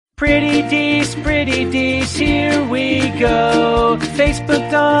Pretty Dees, here we go.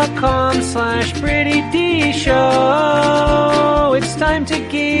 Facebook.com/Pretty Dees Show. It's time to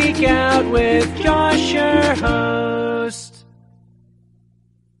geek out with Josh, your host.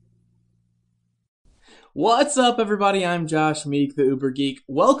 What's up, everybody? I'm Josh Meek, the Uber Geek.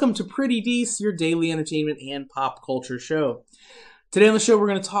 Welcome to Pretty Dees, your daily entertainment and pop culture show. Today on the show, we're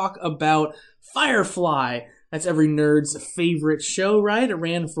going to talk about Firefly. That's every nerd's favorite show, right? It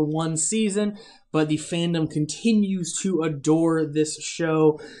ran for one season, but the fandom continues to adore this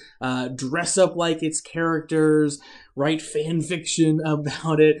show, dress up like its characters, write fan fiction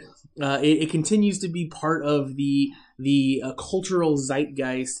about it. It continues to be part of the cultural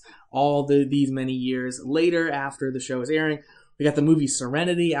zeitgeist these many years later after the show is airing. We got the movie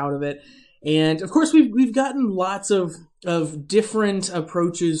Serenity out of it. And, of course, we've gotten lots of different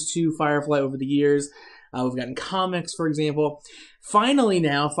approaches to Firefly over the years. We've gotten comics, for example. Finally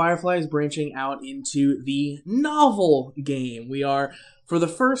now, Firefly is branching out into the novel game. We are, for the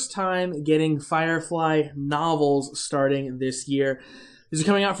first time, getting Firefly novels starting this year. These are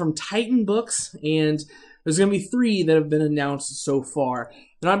coming out from Titan Books, and there's going to be 3 that have been announced so far.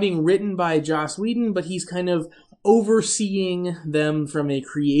 They're not being written by Joss Whedon, but he's kind of overseeing them from a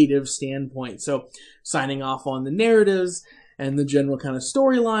creative standpoint. So, signing off on the narratives and the general kind of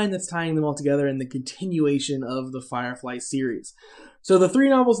storyline that's tying them all together and the continuation of the Firefly series. So the 3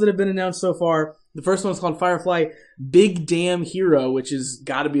 novels that have been announced so far, the first one's called Firefly Big Damn Hero, which has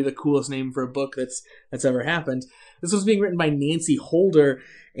got to be the coolest name for a book that's ever happened. This one's being written by Nancy Holder,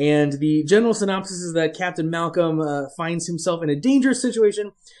 and the general synopsis is that Captain Malcolm finds himself in a dangerous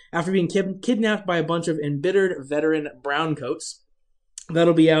situation after being kidnapped by a bunch of embittered veteran browncoats.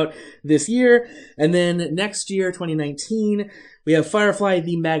 That'll be out this year. And then next year, 2019, we have Firefly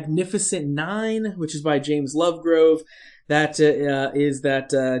The Magnificent Nine, which is by James Lovegrove. That is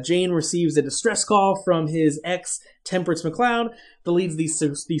that Jane receives a distress call from his ex, Temperance McCloud, that leads the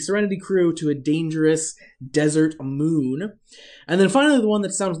Serenity crew to a dangerous desert moon. And then finally, the one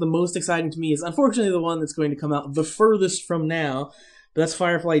that sounds the most exciting to me is unfortunately the one that's going to come out the furthest from now. But that's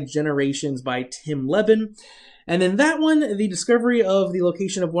Firefly Generations by Tim Leben. And in that one, the discovery of the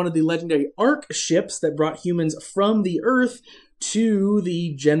location of one of the legendary Ark ships that brought humans from the Earth to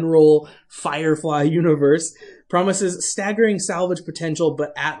the general Firefly universe promises staggering salvage potential,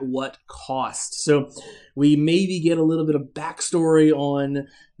 but at what cost? So we maybe get a little bit of backstory on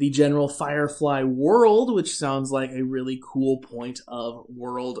the general Firefly world, which sounds like a really cool point of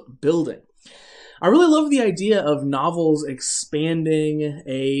world building. I really love the idea of novels expanding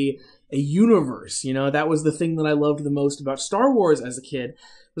a universe. You know, that was the thing that I loved the most about Star Wars as a kid.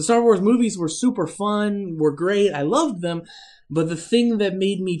 The Star Wars movies were super fun, were great, I loved them, but the thing that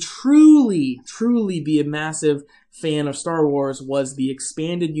made me truly be a massive fan of Star Wars was the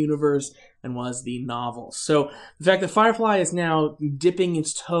expanded universe and was the novels. So the fact that Firefly is now dipping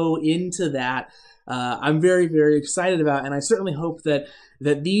its toe into that, I'm very, very excited about, and I certainly hope that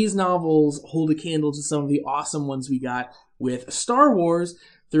these novels hold a candle to some of the awesome ones we got with Star Wars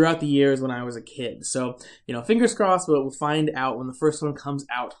throughout the years when I was a kid. So, fingers crossed, but we'll find out when the first one comes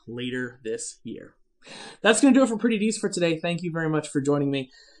out later this year. That's going to do it for Pretty Dees for today. Thank you very much for joining me.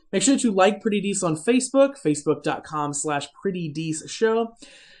 Make sure to like Pretty Dees on Facebook, facebook.com/Pretty Dees Show.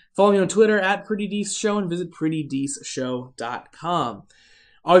 Follow me on Twitter @Pretty Dees Show and visit prettydeesshow.com.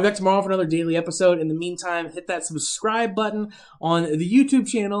 I'll be back tomorrow for another daily episode. In the meantime, hit that subscribe button on the YouTube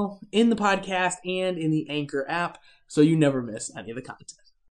channel, in the podcast, and in the Anchor app so you never miss any of the content.